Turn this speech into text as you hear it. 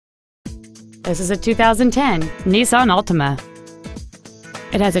This is a 2010 Nissan Altima.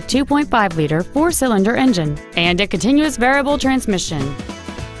 It has a 2.5-liter four-cylinder engine and a continuous variable transmission.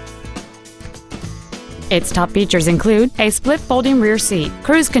 Its top features include a split folding rear seat,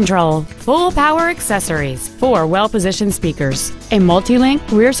 cruise control, full power accessories, 4 well-positioned speakers, a multi-link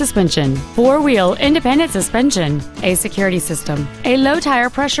rear suspension, 4-wheel independent suspension, a security system, a low tire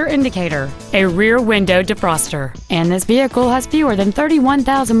pressure indicator, a rear window defroster, and this vehicle has fewer than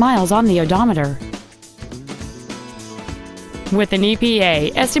 31,000 miles on the odometer. With an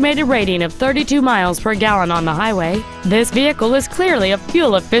EPA estimated rating of 32 miles per gallon on the highway, this vehicle is clearly a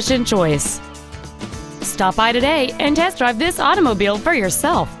fuel-efficient choice. Stop by today and test drive this automobile for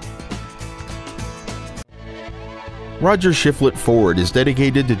yourself. RogerShiflettFord is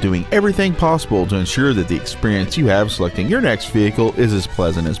dedicated to doing everything possible to ensure that the experience you have selecting your next vehicle is as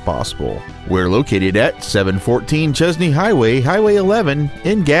pleasant as possible. We're located at 714 Chesnee Highway, Highway 11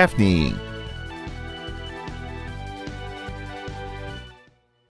 in Gaffney.